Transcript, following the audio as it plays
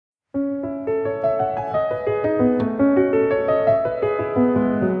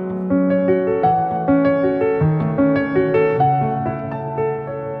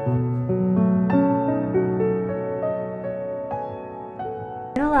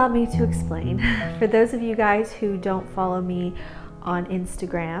allow me to explain. For those of you guys who don't follow me on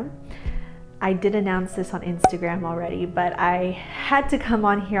Instagram, I did announce this on Instagram already, but I had to come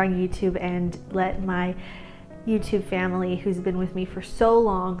on here on YouTube and let my YouTube family, who's been with me for so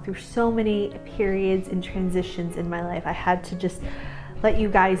long, through so many periods and transitions in my life, I had to just let you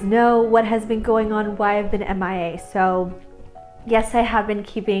guys know what has been going on, why I've been MIA. So yes, I have been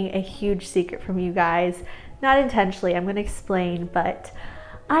keeping a huge secret from you guys, not intentionally, I'm gonna explain, but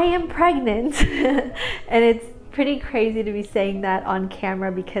I am pregnant. And it's pretty crazy to be saying that on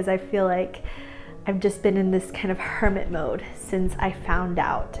camera because I feel like I've just been in this kind of hermit mode since I found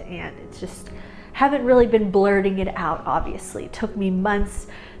out, and it's just haven't really been blurting it out. Obviously, it took me months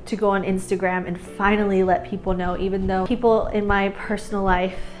to go on Instagram and finally let people know, even though people in my personal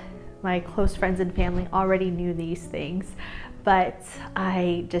life, my close friends and family already knew these things. But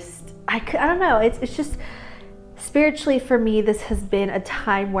I don't know, it's just spiritually for me, this has been a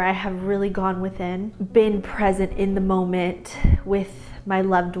time where I have really gone within, been present in the moment with my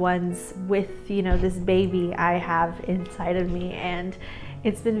loved ones, with, you know, this baby I have inside of me, and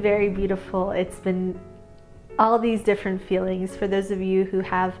it's been very beautiful. It's been all these different feelings. For those of you who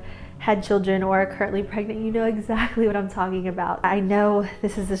have had children or are currently pregnant, you know exactly what I'm talking about. I know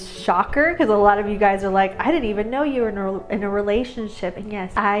this is a shocker because a lot of you guys are like, I didn't even know you were in a relationship. And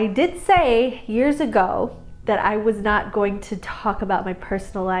yes, I did say years ago that I was not going to talk about my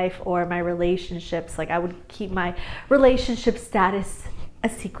personal life or my relationships. Like, I would keep my relationship status a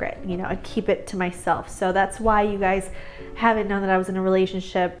secret, you know, I'd keep it to myself. So that's why you guys haven't known that I was in a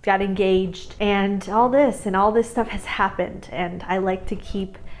relationship, got engaged, and all this stuff has happened. And I like to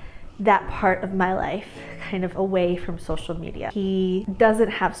keep that part of my life kind of away from social media. He doesn't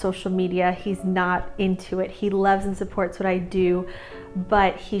have social media. He's not into it. He loves and supports what I do,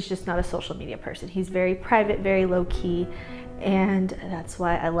 but he's just not a social media person. He's very private, very low key, and that's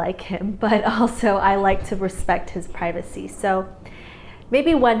why I like him. But also I like to respect his privacy. So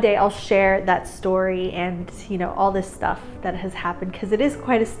maybe one day I'll share that story and, you know, all this stuff that has happened, because it is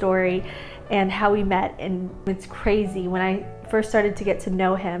quite a story, and how we met. And it's crazy. When I first started to get to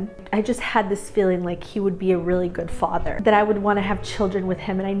know him, I just had this feeling like he would be a really good father, that I would want to have children with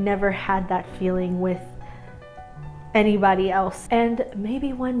him, and I never had that feeling with anybody else. And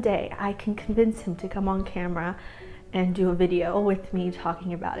maybe one day I can convince him to come on camera and do a video with me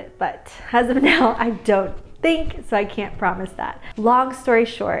talking about it. But as of now, I don't think, so I can't promise that. Long story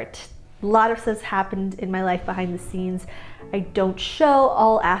short, a lot of stuff's happened in my life behind the scenes. I don't show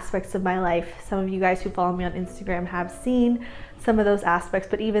all aspects of my life. Some of you guys who follow me on Instagram have seen some of those aspects,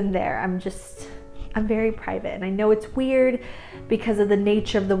 but even there, I'm very private. And I know it's weird because of the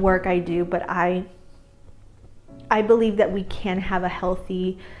nature of the work I do, but I believe that we can have a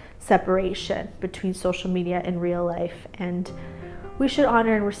healthy separation between social media and real life, and we should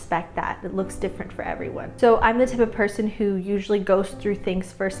honor and respect that. It looks different for everyone. So I'm the type of person who usually goes through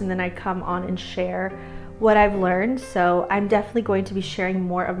things first, and then I come on and share what I've learned. So I'm definitely going to be sharing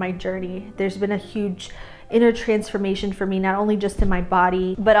more of my journey. There's been a huge inner transformation for me, not only just in my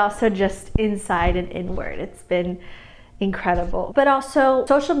body, but also just inside and inward. It's been incredible. But also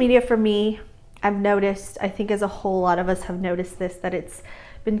social media for me, I've noticed, I think as a whole, a lot of us have noticed this, that it's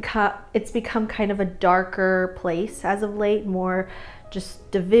become kind of a darker place as of late, more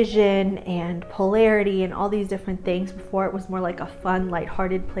just division and polarity and all these different things. Before it was more like a fun,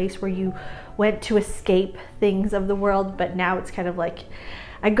 lighthearted place where you went to escape things of the world, but now it's kind of like,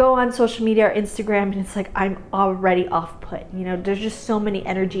 I go on social media or Instagram and it's like I'm already off put. You know, there's just so many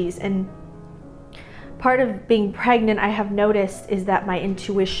energies. And part of being pregnant, I have noticed, is that my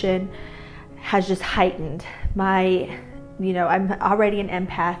intuition has just heightened. I'm already an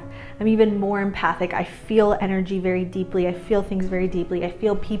empath. I'm even more empathic. I feel energy very deeply. I feel things very deeply. I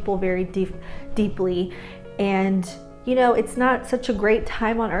feel people very deeply. And, you know, it's not such a great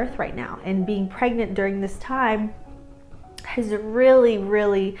time on earth right now. And being pregnant during this time has really,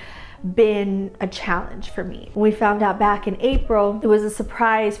 really been a challenge for me. When we found out back in April, it was a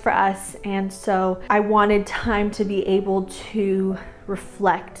surprise for us. And so I wanted time to be able to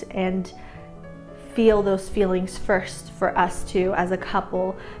reflect and feel those feelings first for us two as a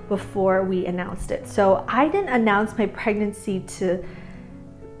couple before we announced it. So I didn't announce my pregnancy to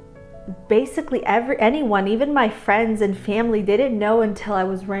basically anyone, even my friends and family. They didn't know until I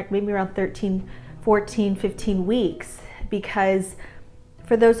was maybe around 13, 14, 15 weeks. Because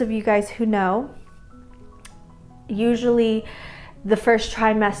for those of you guys who know, usually the first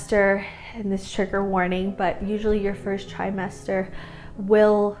trimester, and this trigger warning, but usually your first trimester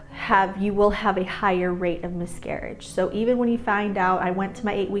you will have a higher rate of miscarriage. So even when you find out, I went to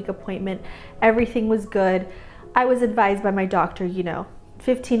my 8-week appointment, everything was good. I was advised by my doctor, you know,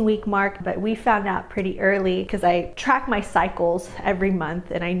 15-week mark, but we found out pretty early because I track my cycles every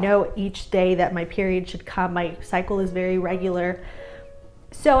month and I know each day that my period should come. My cycle is very regular.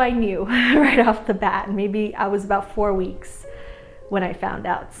 So I knew right off the bat. Maybe I was about 4 weeks when I found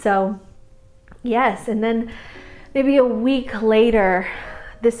out. So yes, and then maybe a week later,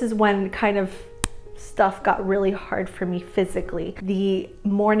 this is when kind of stuff got really hard for me physically. The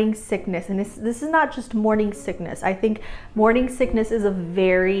morning sickness, and this is not just morning sickness. I think morning sickness is a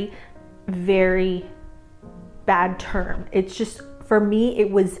very, very bad term. It's just, for me, it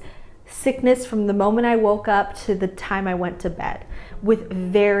was sickness from the moment I woke up to the time I went to bed, with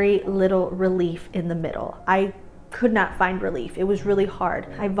very little relief in the middle. I could not find relief. It was really hard.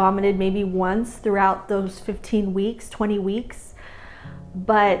 I vomited maybe once throughout those 15 weeks, 20 weeks,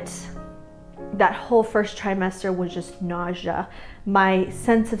 but that whole first trimester was just nausea. My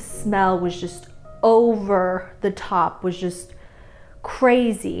sense of smell was just over the top, was just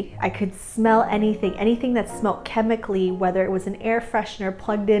crazy. I could smell anything that smelled chemically, whether it was an air freshener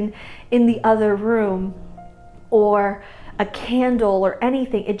plugged in the other room or a candle or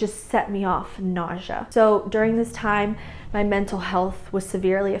anything. It just set me off, nausea. So during this time, my mental health was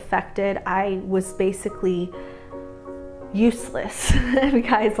severely affected. I was basically useless.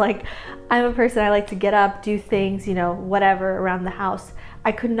 Guys, like, I'm a person, I like to get up, do things, you know, whatever around the house.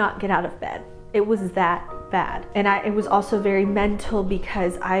 I could not get out of bed. It was that bad. And it was also very mental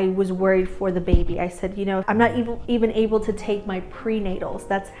because I was worried for the baby. I said, you know, I'm not even able to take my prenatals.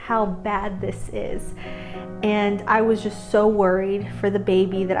 That's how bad this is. And I was just so worried for the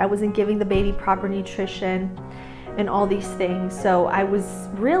baby that I wasn't giving the baby proper nutrition and all these things. So I was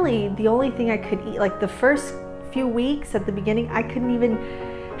really, the only thing I could eat, like the first few weeks at the beginning, I couldn't even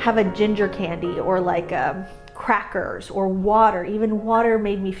have a ginger candy or like crackers or water. Even water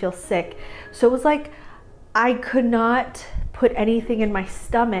made me feel sick. So it was like I could not put anything in my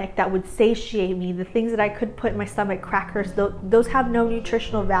stomach that would satiate me. The things that I could put in my stomach, crackers, those have no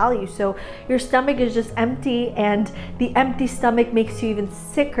nutritional value. So your stomach is just empty, and the empty stomach makes you even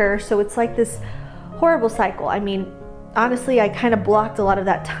sicker. So it's like this horrible cycle. I mean, honestly, I kind of blocked a lot of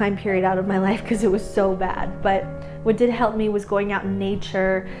that time period out of my life because it was so bad. But what did help me was going out in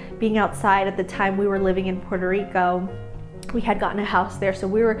nature, being outside. At the time we were living in Puerto Rico. We had gotten a house there, so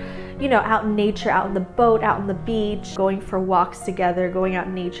we were, you know, out in nature, out in the boat, out on the beach, going for walks together, going out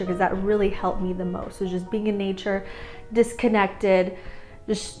in nature, because that really helped me the most. So just being in nature, disconnected,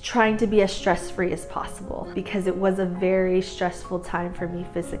 just trying to be as stress-free as possible, because it was a very stressful time for me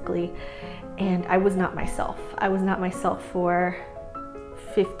physically, and I was not myself. I was not myself for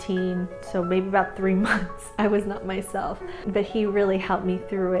 15, so maybe about 3 months. I was not myself, but he really helped me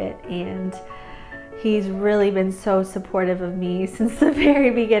through it, and he's really been so supportive of me since the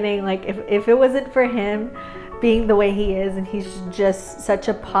very beginning. Like, if it wasn't for him being the way he is, and he's just such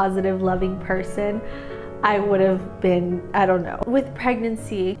a positive, loving person, I would have been, I don't know. With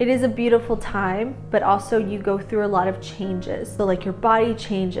pregnancy, it is a beautiful time, but also you go through a lot of changes. So like your body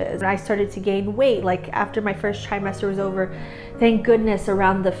changes. And I started to gain weight, like after my first trimester was over, thank goodness,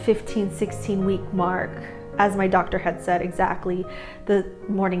 around the 15, 16 week mark, as my doctor had said exactly, the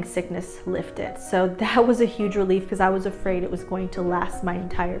morning sickness lifted. So that was a huge relief, because I was afraid it was going to last my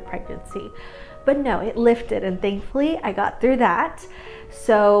entire pregnancy. But no, it lifted, and thankfully I got through that.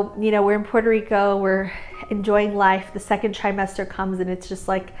 So, you know, we're in Puerto Rico, we're enjoying life. The second trimester comes, and it's just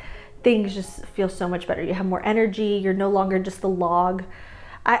like things just feel so much better. You have more energy, you're no longer just a log.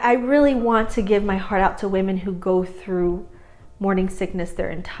 I really want to give my heart out to women who go through morning sickness their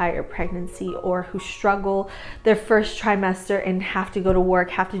entire pregnancy, or who struggle their first trimester and have to go to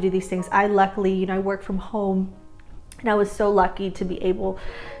work, have to do these things. I luckily, you know, I work from home, and I was so lucky to be able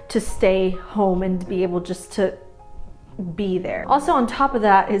to stay home and to be able just to be there. Also, on top of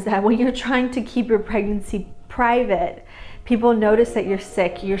that is that when you're trying to keep your pregnancy private, people notice that you're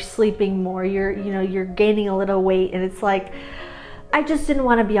sick, you're sleeping more, you're gaining a little weight, and it's like, I just didn't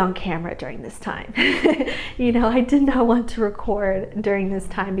want to be on camera during this time. You know, I did not want to record during this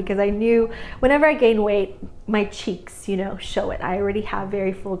time, because I knew whenever I gain weight, my cheeks, you know, show it. I already have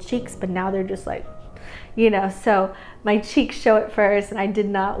very full cheeks, but now they're just like, you know, so my cheeks show it first, and I did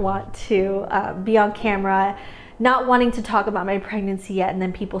not want to be on camera, not wanting to talk about my pregnancy yet, and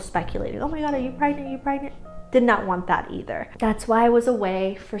then people speculating, oh my God, are you pregnant? Are you pregnant? Did not want that either. That's why I was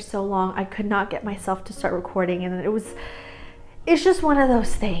away for so long. I could not get myself to start recording, and it's just one of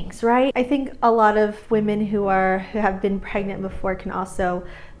those things, right? I think a lot of women who have been pregnant before can also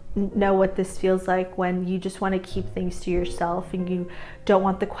know what this feels like, when you just want to keep things to yourself and you don't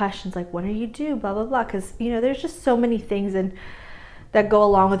want the questions like, when are you due, blah, blah, blah. Because, you know, there's just so many things that go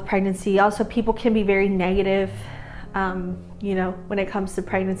along with pregnancy. Also, people can be very negative you know, when it comes to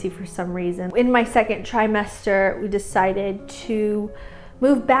pregnancy for some reason. In my second trimester, we decided to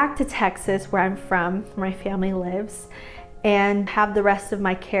move back to Texas, where I'm from, where my family lives, and have the rest of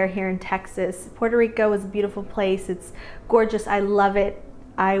my care here in Texas. Puerto Rico is a beautiful place. It's gorgeous. I love it.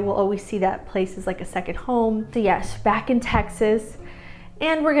 I will always see that place as like a second home. So yes, back in Texas,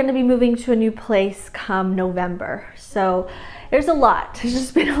 and we're gonna be moving to a new place come November. So there's a lot. There's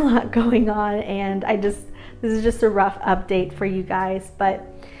just been a lot going on, and this is just a rough update for you guys. But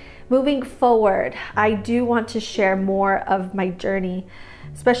moving forward, I do want to share more of my journey,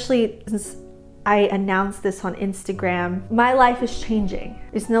 especially since I announced this on Instagram. My life is changing.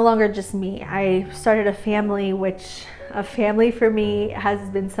 It's no longer just me. I started a family, which a family for me has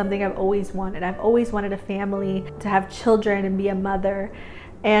been something I've always wanted. I've always wanted a family, to have children and be a mother.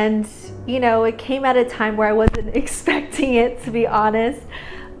 And you know, it came at a time where I wasn't expecting it, to be honest,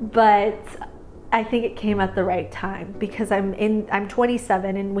 but I think it came at the right time, because I'm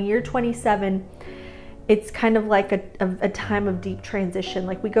 27, and when you're 27, it's kind of like a time of deep transition.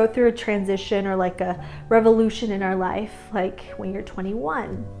 Like we go through a transition or like a revolution in our life, like when you're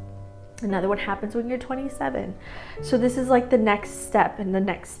 21. Another one happens when you're 27. So this is like the next step and the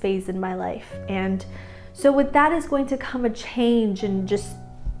next phase in my life. And so with that is going to come a change in just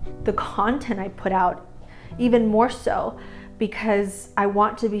the content I put out, even more so, because I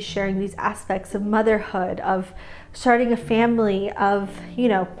want to be sharing these aspects of motherhood, of starting a family, of, you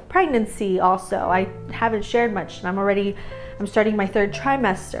know, pregnancy also. I haven't shared much, and I'm starting my third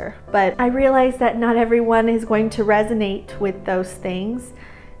trimester, but I realize that not everyone is going to resonate with those things.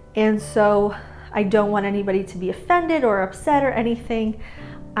 And so I don't want anybody to be offended or upset or anything.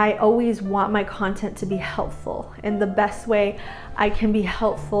 I always want my content to be helpful, and the best way I can be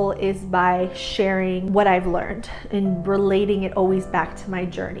helpful is by sharing what I've learned and relating it always back to my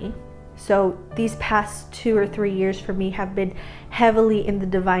journey. So these past 2 or 3 years for me have been heavily in the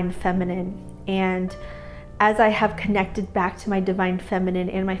divine feminine, and as I have connected back to my divine feminine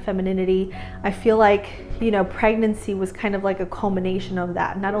and my femininity, I feel like, you know, pregnancy was kind of like a culmination of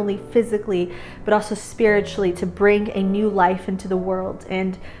that, not only physically, but also spiritually, to bring a new life into the world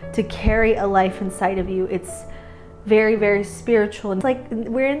and to carry a life inside of you. It's very, very spiritual. And it's like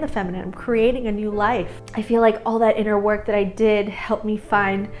we're in the feminine, I'm creating a new life. I feel like all that inner work that I did helped me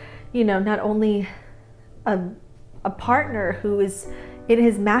find, you know, not only a partner who is in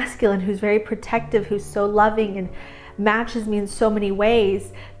his masculine, who's very protective, who's so loving and matches me in so many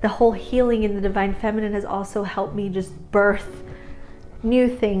ways. The whole healing in the divine feminine has also helped me just birth new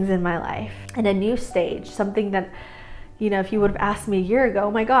things in my life and a new stage, something that, you know, if you would have asked me a year ago,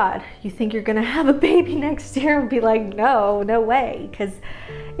 oh my God, you think you're gonna have a baby next year? I'd be like, no way, because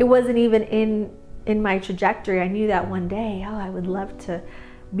it wasn't even in my trajectory. I knew that one day, oh, I would love to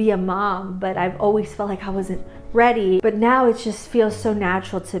be a mom, but I've always felt like I wasn't ready. But now it just feels so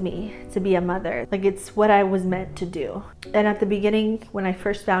natural to me to be a mother. Like it's what I was meant to do. And at the beginning, when I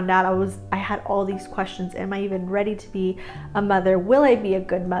first found out, I had all these questions. Am I even ready to be a mother? Will I be a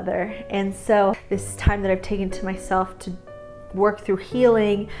good mother? And so this time that I've taken to myself to work through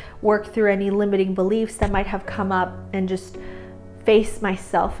healing, work through any limiting beliefs that might have come up, and just face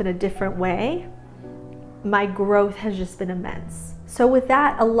myself in a different way, my growth has just been immense. So with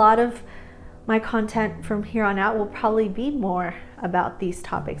that, a lot of my content from here on out will probably be more about these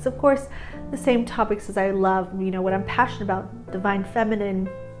topics. Of course, the same topics as I love, you know, what I'm passionate about, divine feminine,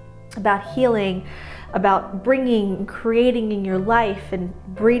 about healing, about bringing, creating in your life and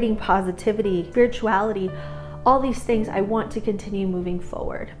breeding positivity, spirituality, all these things I want to continue moving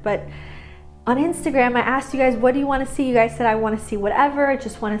forward. But on Instagram, I asked you guys, what do you want to see? You guys said, I want to see whatever. I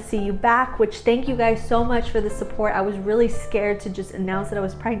just want to see you back, which thank you guys so much for the support. I was really scared to just announce that I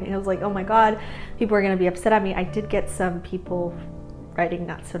was pregnant. I was like, oh my God, people are going to be upset at me. I did get some people writing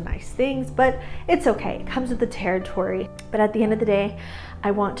not so nice things, but it's okay. It comes with the territory. But at the end of the day,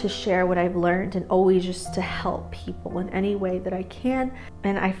 I want to share what I've learned, and always just to help people in any way that I can.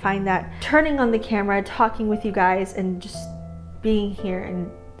 And I find that turning on the camera, talking with you guys, and just being here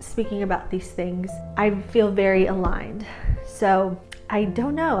and speaking about these things, I feel very aligned. So I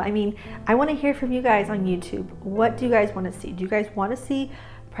don't know. I mean, I want to hear from you guys on YouTube. What do you guys want to see? Do you guys want to see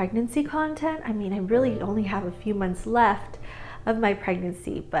pregnancy content? I mean, I really only have a few months left of my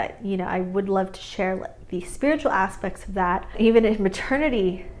pregnancy, but you know, I would love to share like the spiritual aspects of that, even in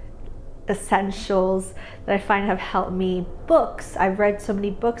maternity essentials that I find have helped me. Books, I've read so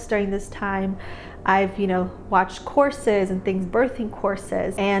many books during this time. I've, watched courses and things, birthing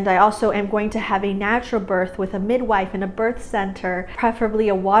courses, and I also am going to have a natural birth with a midwife in a birth center, preferably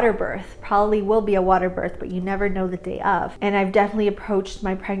a water birth. Probably will be a water birth, but you never know the day of. And I've definitely approached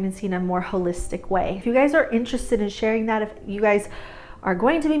my pregnancy in a more holistic way. If you guys are interested in sharing that, if you guys are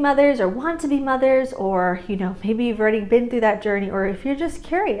going to be mothers or want to be mothers, or maybe you've already been through that journey, or if you're just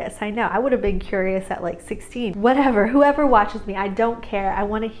curious. I know I would have been curious at like 16. Whatever, whoever watches me, I don't care. I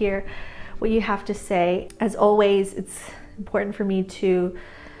want to hear what you have to say. As always, it's important for me to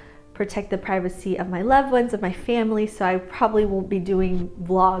protect the privacy of my loved ones, of my family, so I probably won't be doing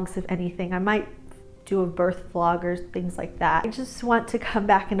vlogs. If anything, I might do a birth vlog or things like that. I just want to come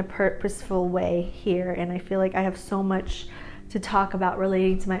back in a purposeful way here, and I feel like I have so much to talk about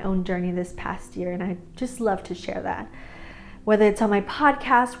relating to my own journey this past year, and I just love to share that. Whether it's on my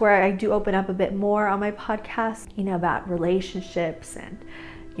podcast, where I do open up a bit more on my podcast, about relationships and,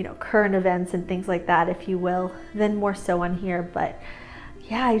 current events and things like that, if you will, then more so on here. But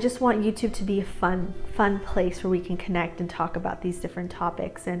yeah, I just want YouTube to be a fun place where we can connect and talk about these different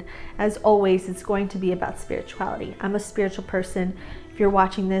topics. And as always, it's going to be about spirituality. I'm a spiritual person. If you're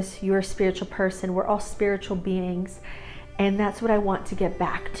watching this, you're a spiritual person. We're all spiritual beings. And that's what I want to get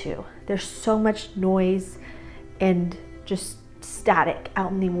back to. There's so much noise and just static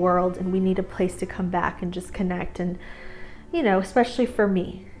out in the world, and we need a place to come back and just connect. And, especially for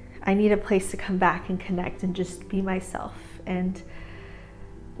me, I need a place to come back and connect and just be myself and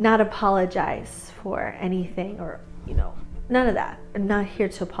not apologize for anything, or, none of that. I'm not here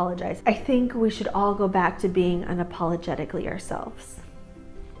to apologize. I think we should all go back to being unapologetically ourselves.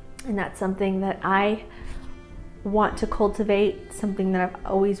 And that's something that I want to cultivate, something that I've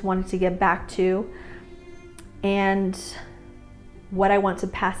always wanted to get back to, and what I want to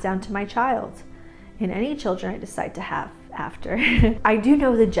pass down to my child and any children I decide to have after. I do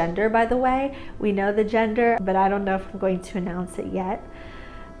know the gender, by the way. We know the gender, but I don't know if I'm going to announce it yet.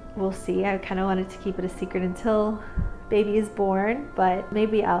 We'll see. I kind of wanted to keep it a secret until baby is born, but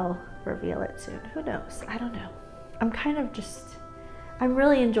maybe I'll reveal it soon. Who knows? I don't know. I'm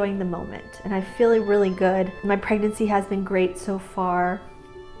really enjoying the moment, and I feel really good. My pregnancy has been great so far,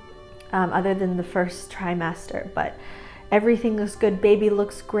 other than the first trimester, but everything looks good. Baby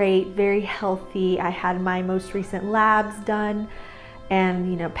looks great, very healthy. I had my most recent labs done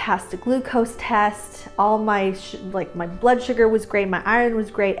and, passed a glucose test. All my, my blood sugar was great, my iron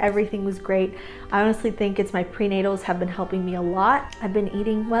was great, everything was great. I honestly think it's my prenatals have been helping me a lot. I've been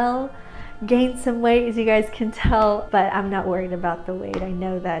eating well. Gained some weight, as you guys can tell, but I'm not worried about the weight. I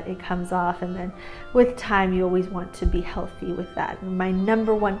know that it comes off, and then with time you always want to be healthy with that. And my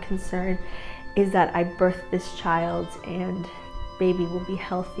number one concern is that I birth this child and baby will be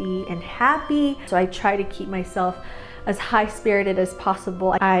healthy and happy. So I try to keep myself as high-spirited as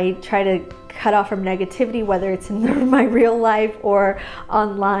possible. I try to cut off from negativity, whether it's in my real life or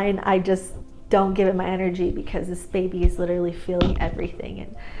online. I just don't give it my energy, because this baby is literally feeling everything,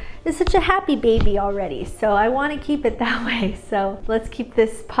 and it's such a happy baby already, so I want to keep it that way. So let's keep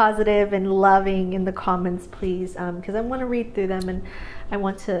this positive and loving in the comments, please, because I want to read through them and I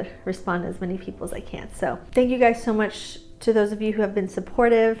want to respond to as many people as I can. So thank you guys so much to those of you who have been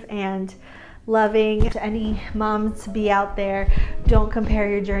supportive and loving. To any moms to be out there, don't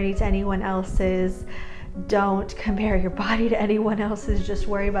compare your journey to anyone else's. Don't compare your body to anyone else's. Just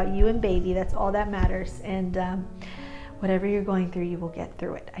worry about you and baby. That's all that matters. And whatever you're going through, you will get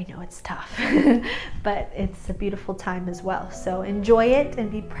through it. I know it's tough, but it's a beautiful time as well. So enjoy it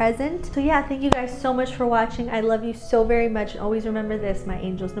and be present. So yeah, thank you guys so much for watching. I love you so very much. And always remember this, my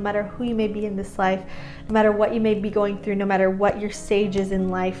angels, no matter who you may be in this life, no matter what you may be going through, no matter what your stage is in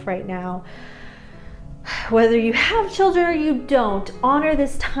life right now, whether you have children or you don't, honor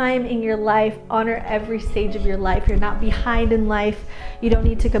this time in your life, honor every stage of your life. You're not behind in life. You don't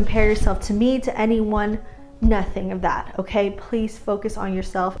need to compare yourself to me, to anyone. Nothing of that, okay? Please focus on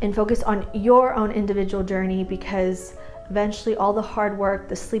yourself and focus on your own individual journey, because eventually all the hard work,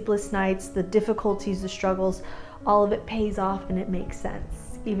 the sleepless nights, the difficulties, the struggles, all of it pays off and it makes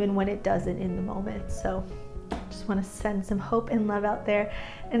sense, even when it doesn't in the moment. So just want to send some hope and love out there,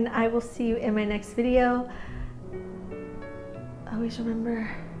 and I will see you in my next video. Always remember,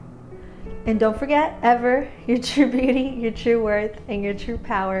 and don't forget ever, your true beauty, your true worth, and your true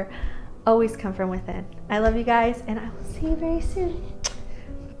power always come from within. I love you guys, and I will see you very soon.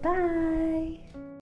 Bye.